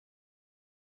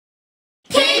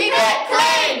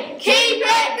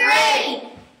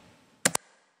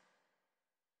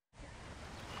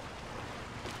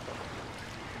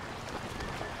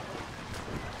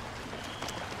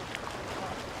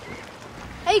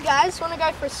guys, want to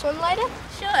go for a swim later?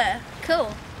 Sure,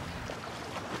 cool.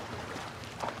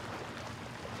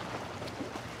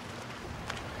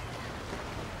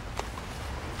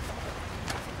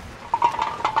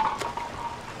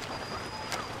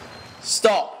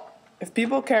 Stop! If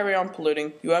people carry on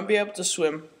polluting, you won't be able to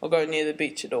swim or go near the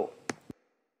beach at all.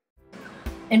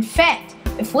 In fact,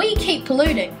 if we keep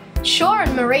polluting, shore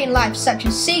and marine life such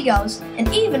as seagulls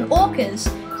and even orcas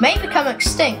may become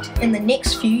extinct in the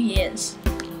next few years.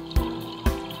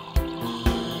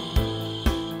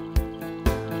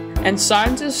 And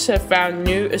scientists have found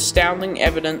new astounding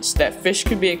evidence that fish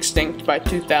could be extinct by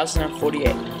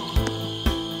 2048.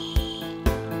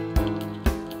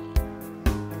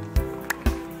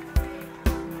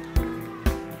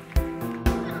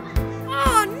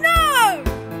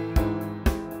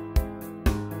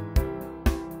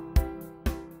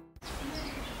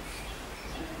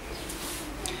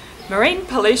 Marine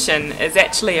pollution is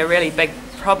actually a really big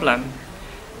problem,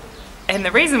 and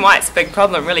the reason why it's a big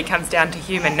problem really comes down to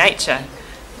human nature.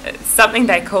 It's something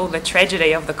they call the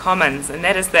tragedy of the commons, and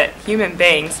that is that human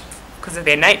beings, because of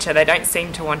their nature, they don't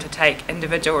seem to want to take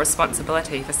individual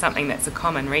responsibility for something that's a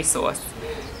common resource.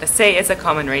 The sea is a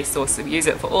common resource. We use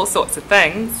it for all sorts of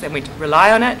things and we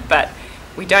rely on it, but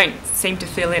we don't seem to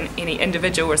feel any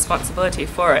individual responsibility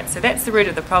for it. So that's the root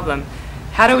of the problem.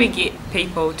 How do we get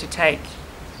people to take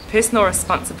personal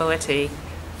responsibility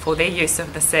for their use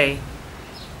of the sea?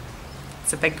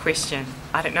 It's a big question.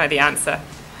 I don't know the answer.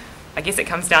 I guess it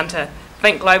comes down to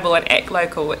think global and act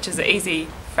local, which is an easy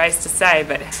phrase to say,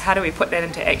 but how do we put that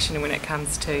into action when it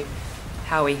comes to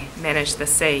how we manage the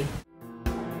sea?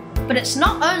 But it's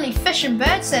not only fish and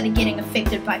birds that are getting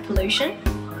affected by pollution.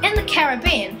 In the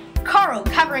Caribbean, coral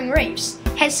covering reefs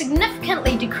has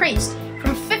significantly decreased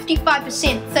from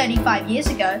 55% 35 years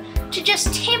ago to just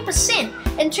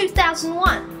 10% in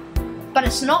 2001. But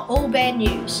it's not all bad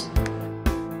news.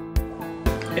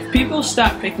 If people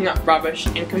start picking up rubbish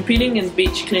and competing in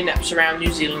beach cleanups around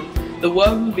New Zealand, the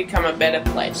world will become a better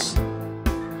place.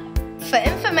 For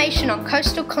information on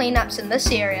coastal cleanups in this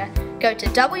area, go to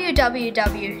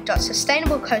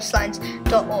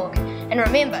www.sustainablecoastlines.org. And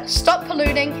remember, stop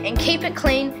polluting and keep it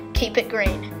clean, keep it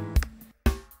green.